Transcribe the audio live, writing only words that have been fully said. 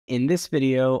In this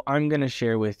video, I'm going to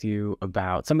share with you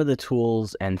about some of the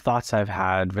tools and thoughts I've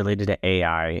had related to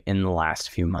AI in the last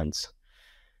few months.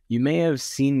 You may have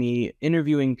seen me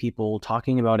interviewing people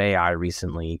talking about AI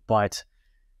recently, but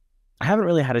I haven't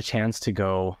really had a chance to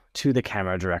go to the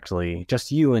camera directly,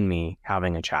 just you and me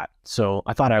having a chat. So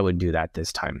I thought I would do that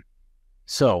this time.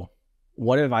 So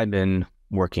what have I been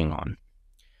working on?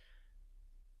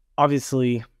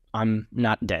 Obviously, I'm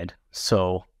not dead,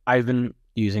 so I've been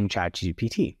using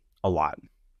ChatGPT a lot.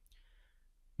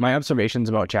 My observations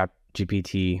about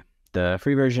ChatGPT, the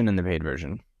free version and the paid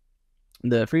version.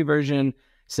 The free version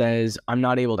says I'm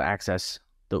not able to access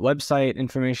the website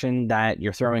information that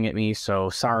you're throwing at me, so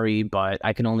sorry, but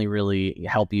I can only really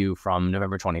help you from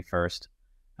November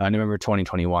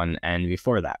 2021 and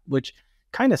before that, which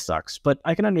kind of sucks, but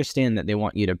I can understand that they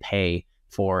want you to pay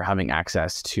for having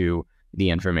access to the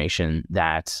information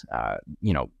that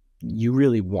you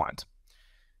really want.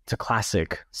 It's a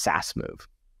classic SaaS move.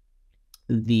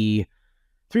 The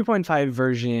 3.5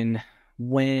 version,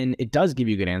 when it does give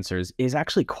you good answers, is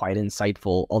actually quite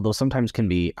insightful, although sometimes can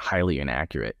be highly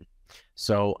inaccurate.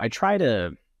 So I try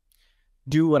to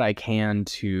do what I can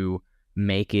to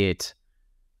make it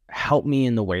help me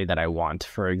in the way that I want.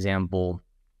 For example,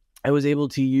 I was able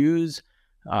to use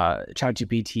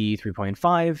ChatGPT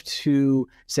 3.5 to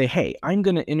say, hey, I'm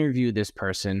going to interview this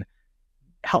person.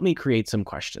 Help me create some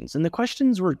questions. And the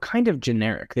questions were kind of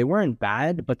generic. They weren't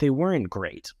bad, but they weren't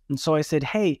great. And so I said,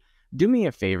 hey, do me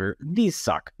a favor. These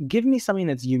suck. Give me something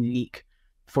that's unique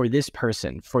for this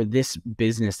person, for this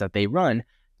business that they run,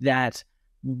 that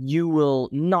you will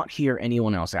not hear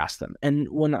anyone else ask them. And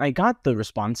when I got the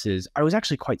responses, I was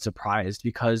actually quite surprised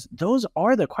because those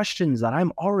are the questions that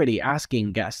I'm already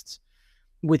asking guests.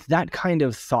 With that kind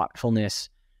of thoughtfulness,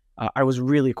 I was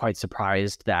really quite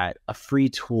surprised that a free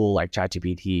tool like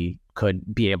ChatGPT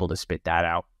could be able to spit that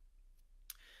out.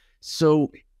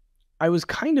 So I was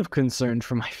kind of concerned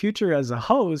for my future as a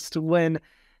host when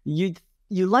you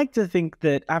like to think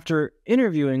that after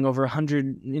interviewing over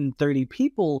 130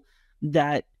 people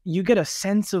that you get a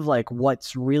sense of like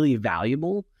what's really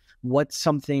valuable, what's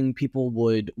something people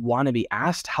would want to be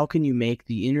asked, how can you make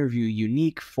the interview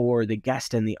unique for the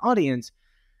guest and the audience.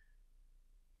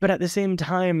 But at the same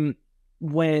time,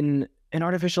 when an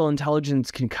artificial intelligence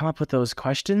can come up with those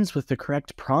questions with the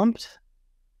correct prompt,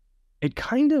 it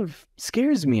kind of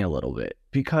scares me a little bit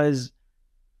because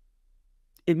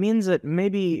it means that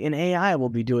maybe an AI will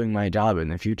be doing my job in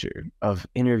the future of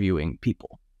interviewing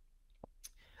people.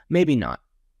 Maybe not.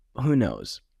 Who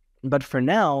knows? But for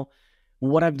now,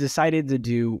 what I've decided to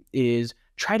do is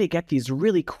try to get these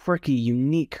really quirky,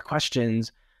 unique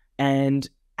questions and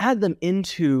add them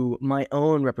into my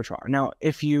own repertoire. Now,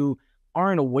 if you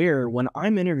aren't aware, when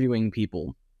I'm interviewing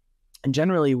people, and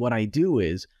generally what I do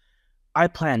is I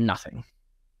plan nothing.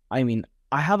 I mean,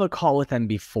 I have a call with them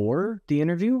before the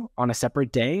interview on a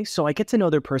separate day, so I get to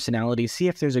know their personality, see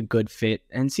if there's a good fit,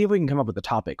 and see if we can come up with a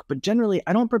topic. But generally,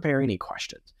 I don't prepare any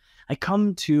questions. I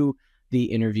come to the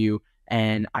interview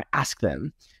and I ask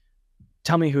them,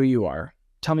 tell me who you are.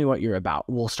 Tell me what you're about.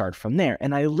 We'll start from there.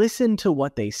 And I listen to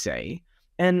what they say.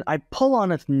 And I pull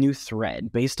on a new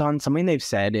thread based on something they've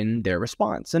said in their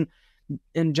response.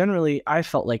 And generally, I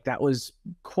felt like that was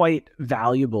quite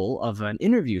valuable of an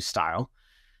interview style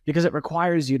because it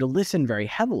requires you to listen very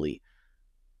heavily.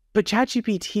 But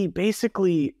ChatGPT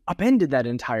basically upended that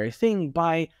entire thing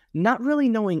by not really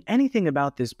knowing anything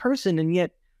about this person and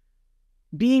yet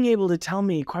being able to tell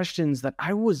me questions that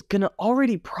I was going to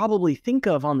already probably think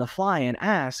of on the fly and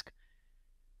ask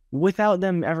without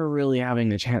them ever really having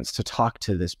the chance to talk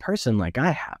to this person like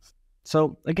I have.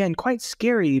 So again, quite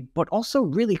scary, but also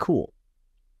really cool.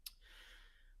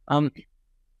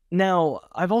 Now,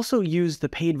 I've also used the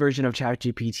paid version of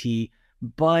ChatGPT,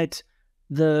 but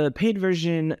the paid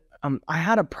version, I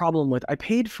had a problem with. I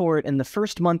paid for it, and the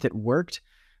first month it worked,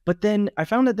 but then I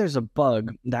found that there's a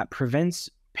bug that prevents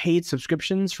paid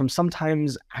subscriptions from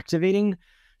sometimes activating.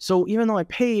 So even though I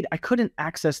paid, I couldn't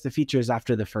access the features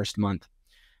after the first month.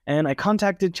 And I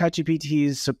contacted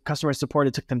ChatGPT's customer support.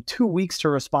 It took them 2 weeks to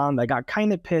respond. I got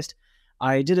kind of pissed.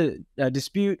 I did a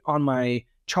dispute on my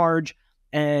charge,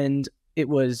 and it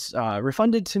was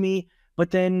refunded to me. But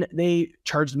then they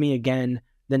charged me again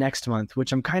the next month,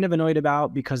 which I'm kind of annoyed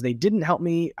about because they didn't help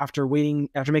me after making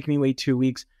me wait 2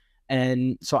 weeks.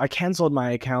 And so I canceled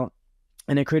my account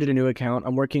and I created a new account.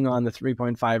 I'm working on the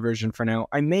 3.5 version for now.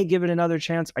 I may give it another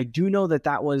chance. I do know that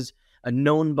that was a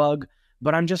known bug,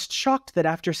 but I'm just shocked that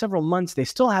after several months, they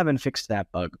still haven't fixed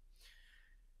that bug.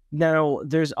 Now,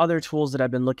 there's other tools that I've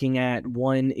been looking at.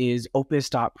 One is Opus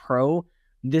Pro.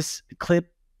 This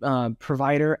clip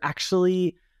provider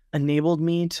actually enabled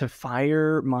me to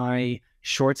fire my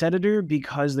shorts editor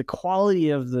because the quality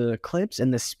of the clips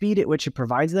and the speed at which it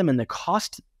provides them and the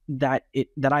cost that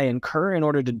I incur in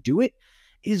order to do it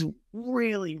is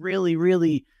really, really,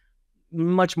 really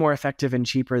much more effective and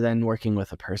cheaper than working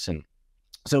with a person.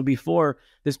 So before,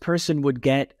 this person would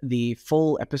get the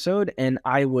full episode and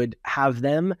I would have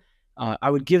them, I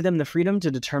would give them the freedom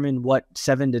to determine what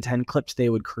 7 to 10 clips they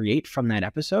would create from that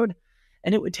episode.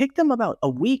 And it would take them about a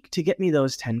week to get me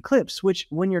those 10 clips, which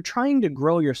when you're trying to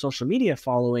grow your social media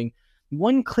following,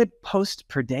 1 clip post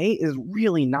per day is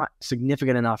really not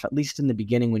significant enough, at least in the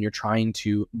beginning when you're trying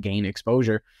to gain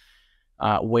exposure,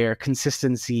 where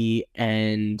consistency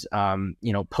and,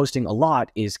 posting a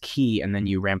lot is key, and then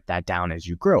you ramp that down as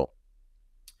you grow.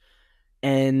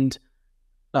 And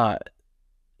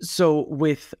so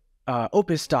with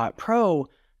Opus Pro,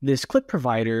 this clip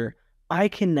provider, I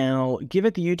can now give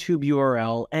it the YouTube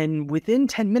URL, and within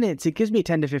 10 minutes, it gives me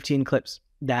 10 to 15 clips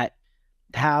that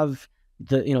have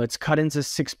it's cut into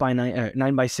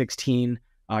 9:16,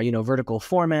 vertical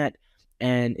format,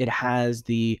 and it has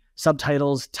the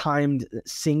subtitles timed,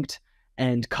 synced,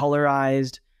 and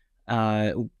colorized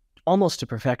almost to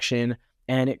perfection.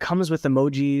 And it comes with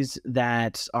emojis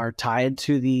that are tied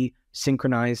to the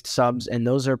synchronized subs, and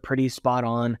those are pretty spot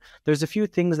on. There's a few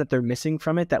things that they're missing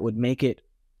from it that would make it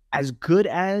as good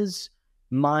as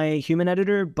my human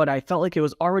editor, but I felt like it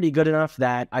was already good enough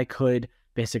that I could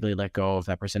basically let go of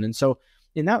that person. And so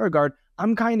in that regard,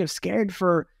 I'm kind of scared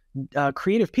for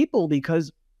creative people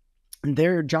because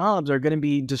their jobs are going to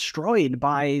be destroyed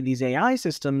by these AI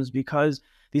systems, because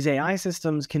these AI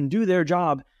systems can do their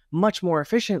job much more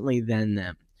efficiently than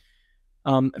them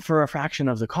for a fraction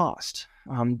of the cost.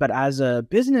 But as a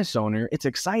business owner, it's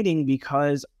exciting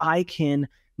because I can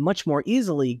much more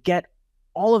easily get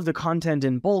all of the content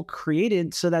in bulk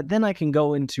created so that then I can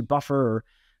go into Buffer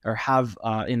or have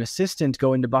an assistant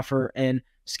go into Buffer and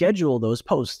schedule those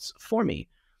posts for me.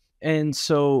 And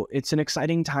so it's an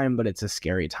exciting time, but it's a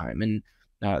scary time. And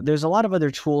there's a lot of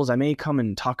other tools. I may come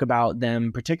and talk about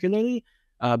them particularly,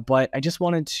 but I just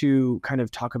wanted to kind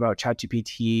of talk about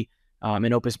ChatGPT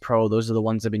and Opus Pro. Those are the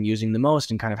ones I've been using the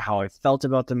most and kind of how I felt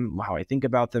about them, how I think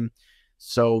about them.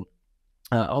 So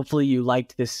hopefully you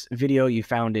liked this video. You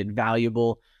found it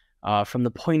valuable from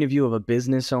the point of view of a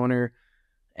business owner.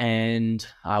 And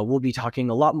we'll be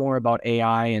talking a lot more about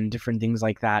AI and different things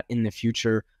like that in the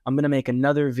future. I'm going to make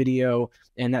another video,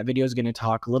 and that video is going to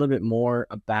talk a little bit more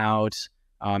about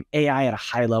AI at a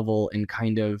high level and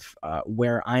kind of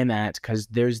where I'm at, because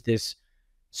there's this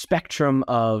spectrum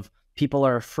of people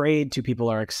are afraid to people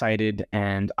are excited,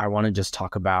 and I want to just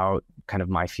talk about kind of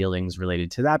my feelings related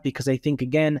to that, because I think,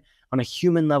 again, on a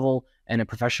human level and a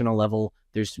professional level,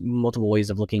 there's multiple ways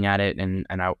of looking at it, and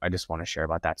I just want to share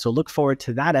about that. So look forward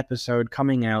to that episode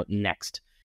coming out next.